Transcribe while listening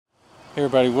Hey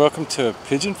everybody, welcome to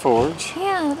Pigeon Forge.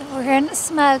 Yeah, we're here in the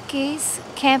Smokies,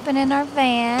 camping in our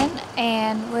van,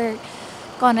 and we're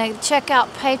going to check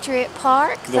out Patriot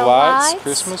Park. The lights,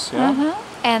 Christmas, yeah.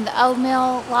 And the old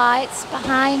mill lights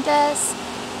behind us,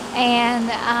 and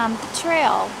the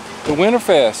trail. The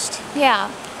Winterfest. Yeah.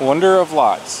 Wonder of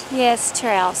Lights. Yes,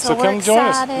 trail. So we're come excited. join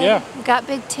us. Yeah. We've got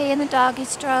Big T in the doggy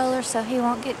stroller, so he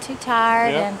won't get too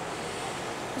tired, Yep. and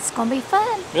it's going to be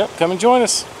fun. Yep, come and join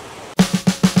us.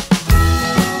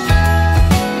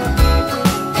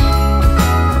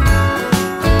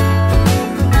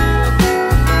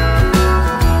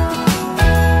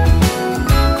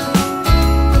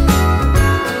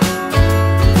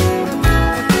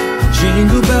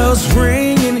 Jingle bells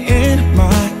ringing in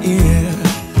my ear.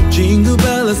 Jingle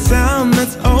bell, a sound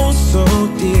that's oh so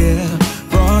dear.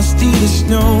 Frosty the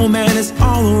snowman is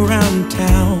all around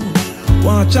town.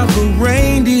 Watch out for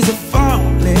reindeers are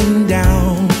falling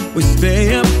down. We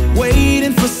stay up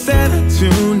waiting for Santa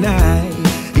tonight.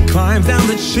 He climbs down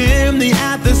the chimney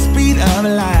at the speed of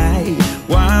light,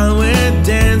 while we're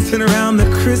dancing around the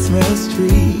Christmas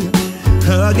tree,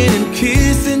 hugging and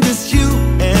kissing, just you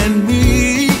and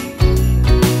me.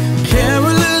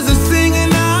 Carolers are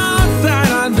singing outside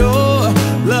our door,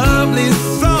 lovely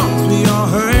songs we all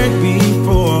heard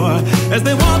before, as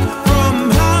they walk from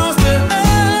house to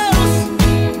house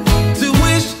to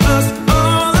wish us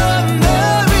all a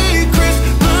Merry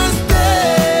Christmas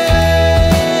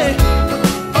Day.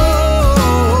 Oh,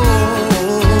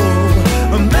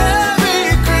 a Merry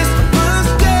Christmas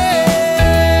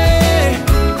Day.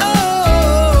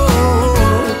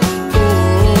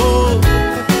 Oh,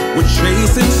 we're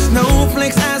chasing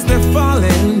snowflakes as they're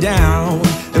falling down,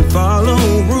 and follow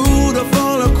Rudolph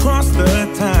all across the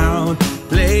town.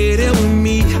 Later we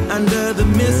meet under the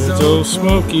mistletoe. It's old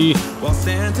Smoky. While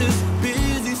Santa's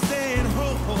busy saying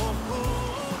ho, ho, ho.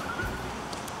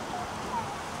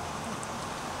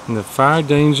 And the fire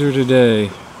danger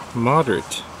today,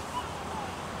 moderate.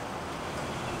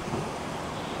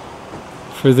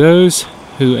 For those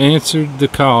who answered the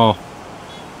call.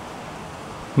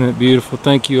 Isn't that beautiful?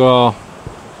 Thank you all.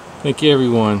 Thank you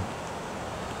everyone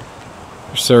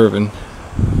for serving.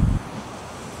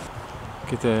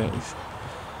 Look at that. You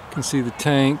can see the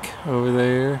tank over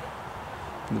there,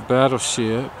 the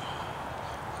battleship,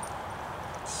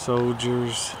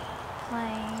 soldiers,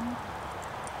 Plane.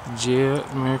 jet,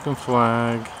 American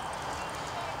flag.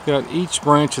 Got each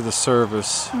branch of the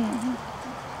service, Yeah.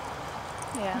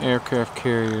 aircraft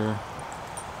carrier.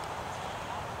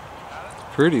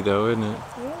 Pretty though, isn't it?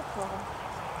 Beautiful.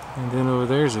 And then over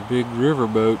there's a big river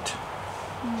boat.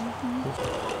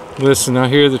 Listen, I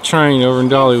hear the train over in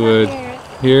Dollywood. I hear it.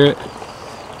 Hear it?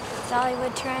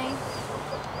 Dollywood train.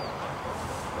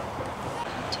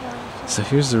 So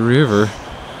here's the river.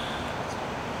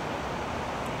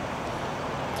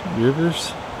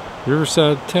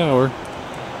 Riverside Tower.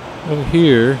 Over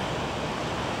here.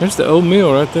 There's the old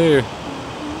mill right there. Oh,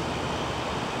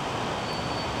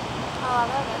 I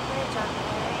love that bridge over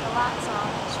there. The lights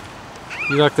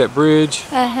on. You like that bridge?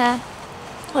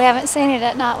 We haven't seen it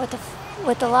at night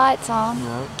with the lights on.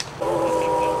 No.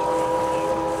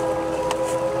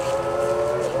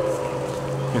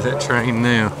 Here's that train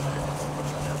now.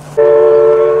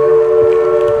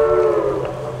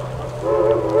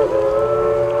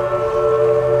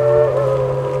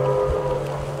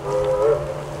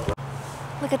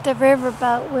 Look at the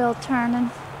riverboat wheel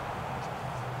turning.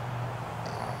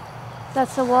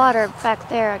 That's the water back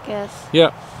there, I guess.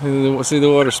 Yep. And then see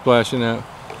the water splashing out.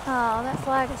 Oh, that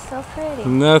flag is so pretty.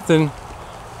 Nothing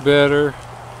better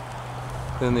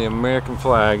than the American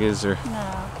flag, is there?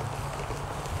 No.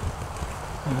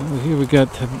 Here we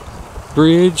got the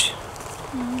bridge,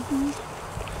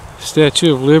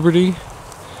 Statue of Liberty,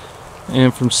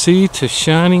 and from sea to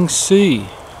shining sea. Isn't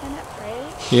that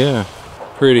pretty? Yeah,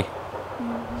 pretty. Is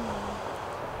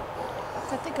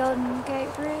that the Golden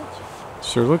Gate Bridge?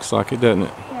 Sure looks like it, doesn't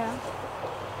it? Yeah.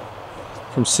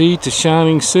 From sea to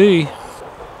shining sea.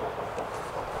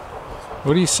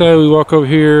 What do you say we walk over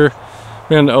here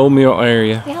around the old mill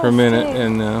area Yeah, for a let's minute do.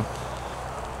 and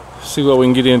see what we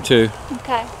can get into.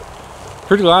 Okay.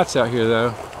 Pretty lights out here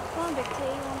though. Come on, Big T, you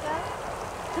want to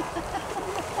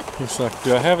go? It's like,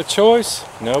 do I have a choice?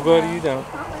 No, buddy, you don't.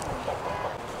 I'm with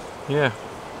you. Yeah,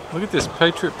 look at this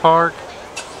Patriot Park.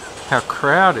 How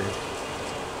crowded.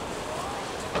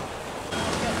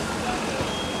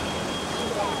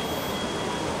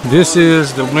 This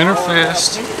is the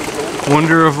Winterfest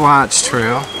Wonder of Lights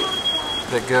trail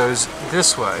that goes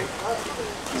this way.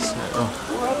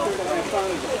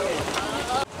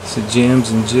 So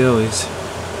jams and jellies.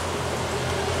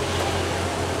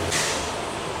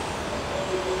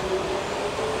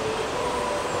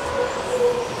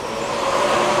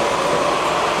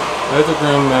 Other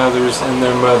grandmothers and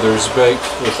their mothers baked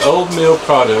with old meal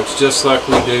products just like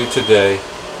we do today.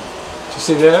 Did you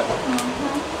see that?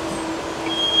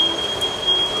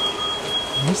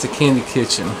 Here's the candy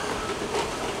kitchen.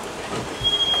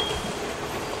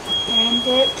 And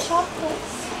dipped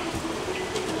chocolates.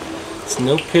 It's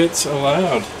no pits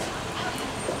allowed.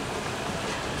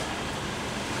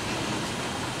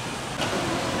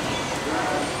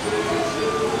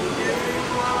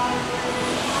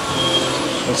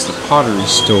 That's the pottery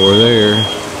store there.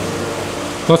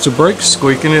 Lots of brakes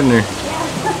squeaking in there.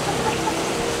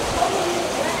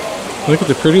 Look at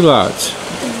the pretty lights.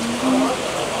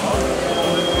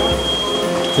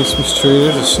 Christmas tree,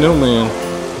 there's a snowman.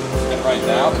 And right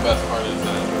now the best part is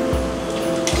that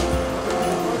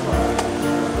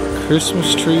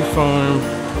Christmas tree farm,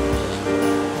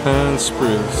 pine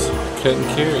spruce, cut and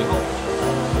carry.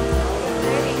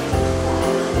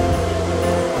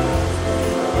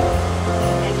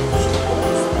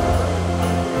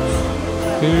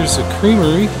 Here's a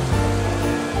creamery. You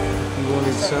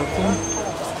wanted something?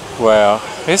 Wow,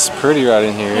 it's pretty right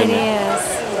in here, It isn't it? is.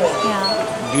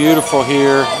 Yeah. Beautiful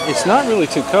here. It's not really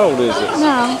too cold, is it?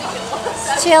 No.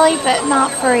 It's chilly, but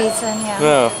not freezing. Yeah.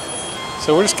 No.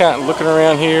 So we're just kind of looking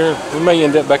around here. We may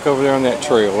end up back over there on that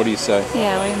trail. What do you say?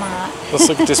 Yeah, we might. Let's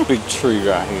look at this big tree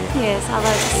right here. Yes, I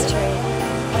love this tree.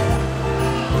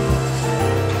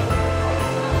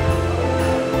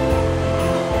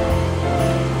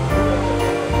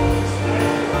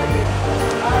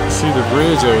 See the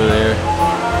bridge over there.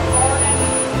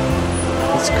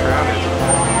 It's crowded.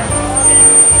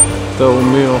 The old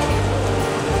mill.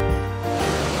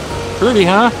 Pretty,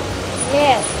 huh?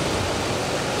 Yes.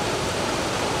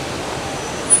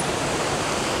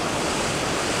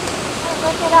 Oh,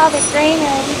 look at all the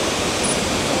greenery.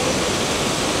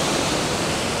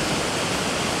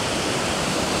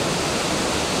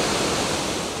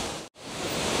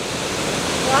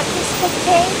 Like this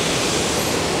cookie?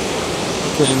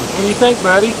 What do you think,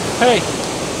 buddy? Hey.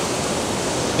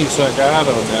 He's like, I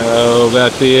don't know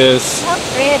about this. How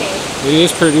pretty. It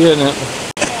is pretty, isn't it?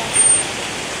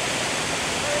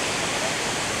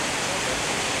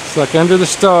 It's like under the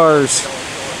stars.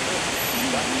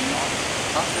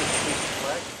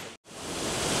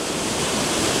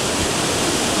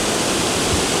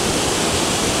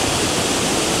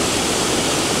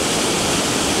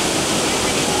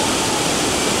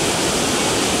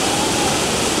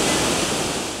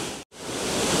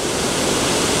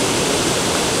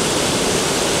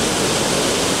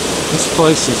 This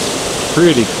place is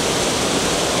pretty.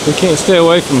 We can't stay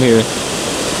away from here.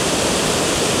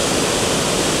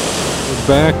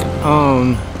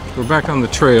 We're back on the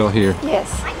trail here. Yes.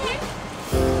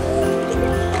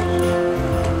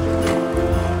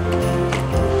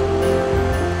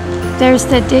 There's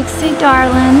the Dixie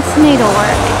Darlings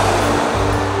needlework.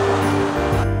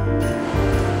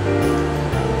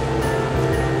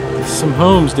 There's some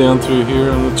homes down through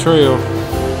here on the trail.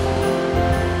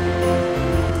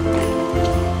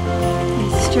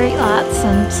 Street lights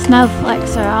and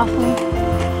snowflakes are awful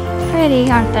pretty,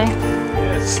 aren't they?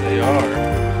 Yes, they are.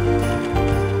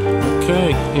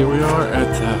 Okay, here we are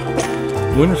at the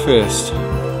Winterfest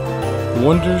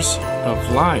Wonders of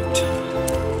Light.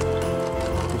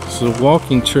 This is a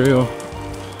walking trail.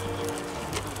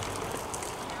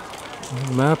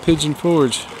 My Pigeon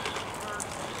Forge.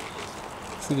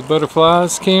 See the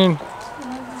butterflies, Karen?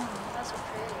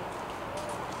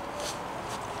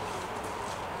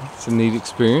 It's a neat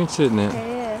experience, isn't it?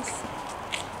 It is.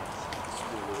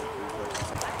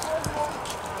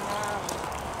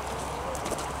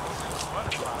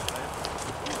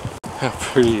 How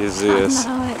pretty is this? I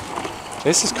know it.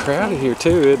 This is crowded here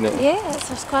too, isn't it? Yes,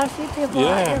 there's quite a few people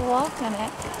out here walking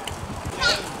it.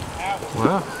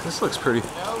 Wow, this looks pretty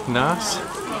nice. It is.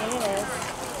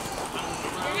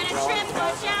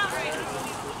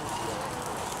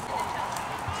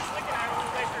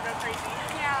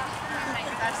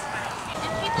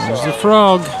 There's the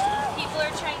frog.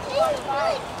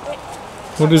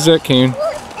 What is that, Karen? There's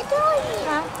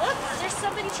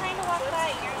somebody trying to walk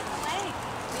by. You're in the way.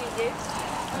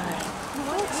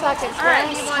 Looks like a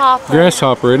grasshopper.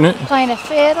 Grasshopper, isn't it? Playing a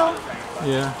fiddle.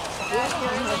 Yeah.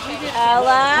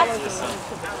 Ella.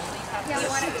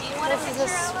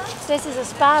 This is a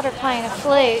spider playing a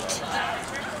flute.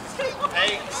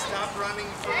 Hey, stop running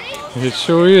from It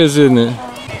sure is, isn't it?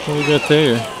 What we got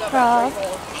there? Frog.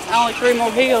 Only 3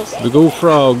 more hills. Big old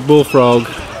frog, bullfrog.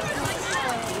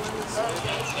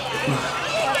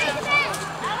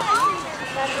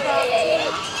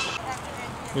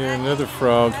 Yeah, another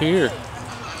frog here.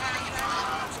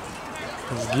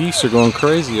 These geese are going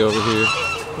crazy over here.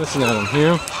 Listen at them,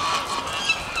 hear them?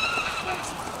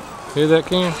 Hear that,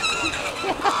 Karen?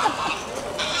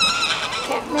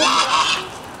 Can't miss it.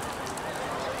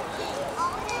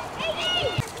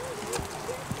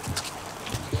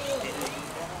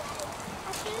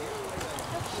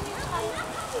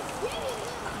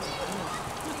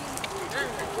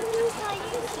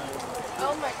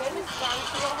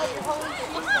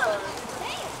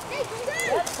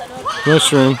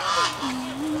 Mushroom.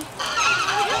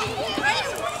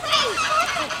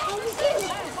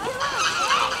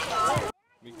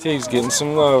 Big T's getting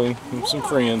some love from some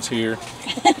friends here.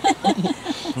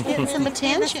 Getting some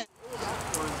attention.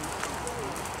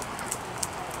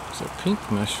 It's a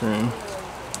pink mushroom.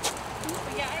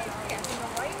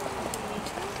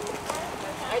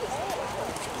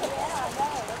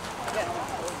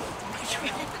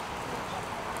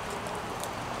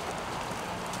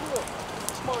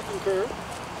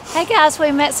 Hey guys,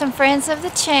 we met some friends of the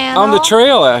channel. On the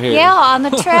trail out here. Yeah, on the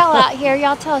trail out here.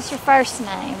 Y'all tell us your first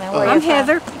name and where I'm you're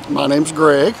Heather from. My name's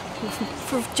Greg.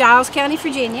 from Giles County,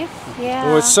 Virginia. Yeah.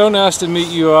 Well, it's so nice to meet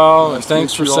you all, and Nice to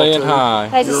thanks meet for you all, saying too. hi.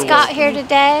 They just got here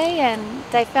today and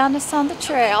they found us on the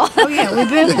trail. Oh yeah, we've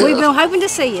been hoping to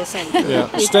see you soon.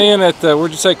 Yeah, staying at the,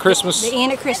 where'd you say, Christmas? The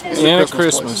Inn at Christmas. Inn at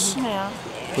Christmas Christmas. Yeah.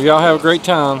 Well, y'all have a great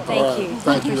time. Thank you.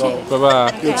 Thank you all.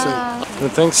 Bye-bye. Good to see you.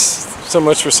 And thanks so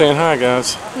much for saying hi,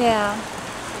 guys. Yeah.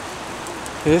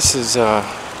 This is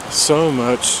so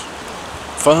much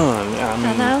fun. I I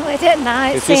mean, know, isn't it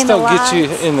nice if this seeing the don't get you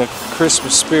lights? in the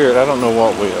Christmas spirit, I don't know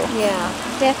what will. Yeah,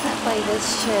 definitely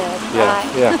this should. Yeah,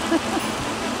 Right.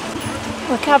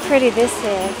 yeah. Look how pretty this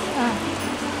is.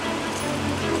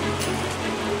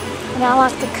 And I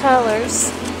like the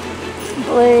colors.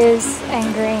 Blues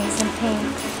and greens and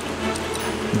pinks.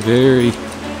 Very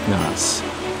nice.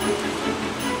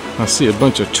 I see a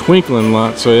bunch of twinkling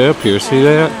lights way up here. See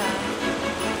that?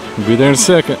 We'll be there in a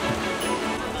second.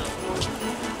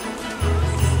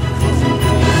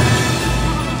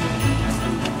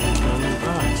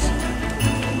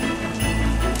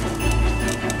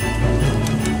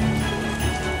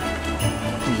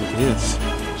 Look at this.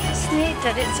 It's neat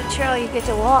that it's a trail you get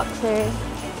to walk through.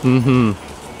 Mm-hmm.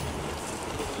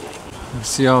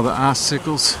 See all the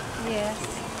icicles? Yes.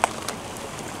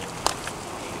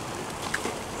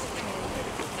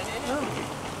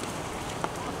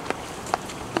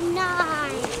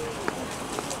 Nice.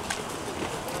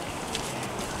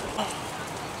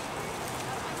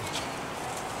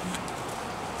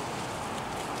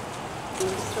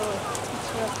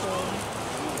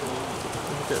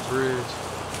 Look at that bridge.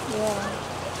 Yeah.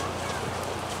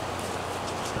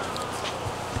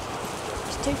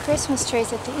 There's 2 Christmas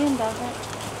trees at the end of it.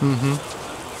 Mm-hmm.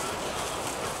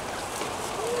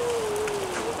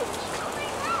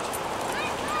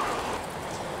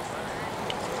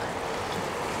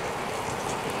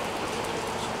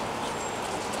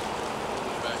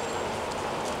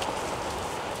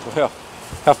 Well,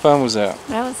 how fun was that?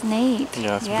 That was neat.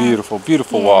 Yeah, it's beautiful,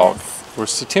 beautiful Yes. walk. Of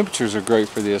course, the temperatures are great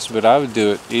for this, but I would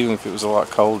do it even if it was a lot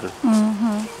colder.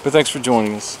 Mm-hmm. But thanks for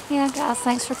joining us. Yeah, guys,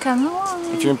 thanks for coming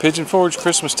along. If you're in Pigeon Forge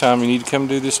Christmas time, you need to come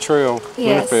do this trail,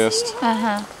 Yes. Winterfest.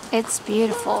 Uh-huh. It's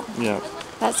beautiful. Yeah.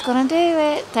 That's going to do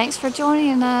it. Thanks for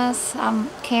joining us. I'm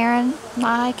Karen,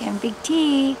 Mike, and Big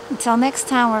T. Until next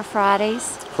time, we're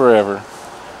Fridays. Forever.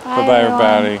 Bye, Bye-bye, everyone.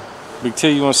 everybody. Big T,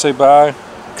 you want to say bye?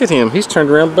 Look at him. He's turned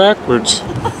around backwards.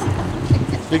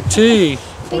 Big T,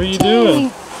 what are you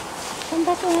doing? Come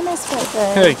back around this way,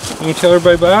 bud. Hey, you can tell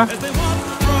everybody bye?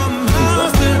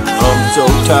 I'm so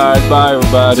tired. Bye,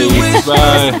 everybody.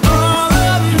 Bye.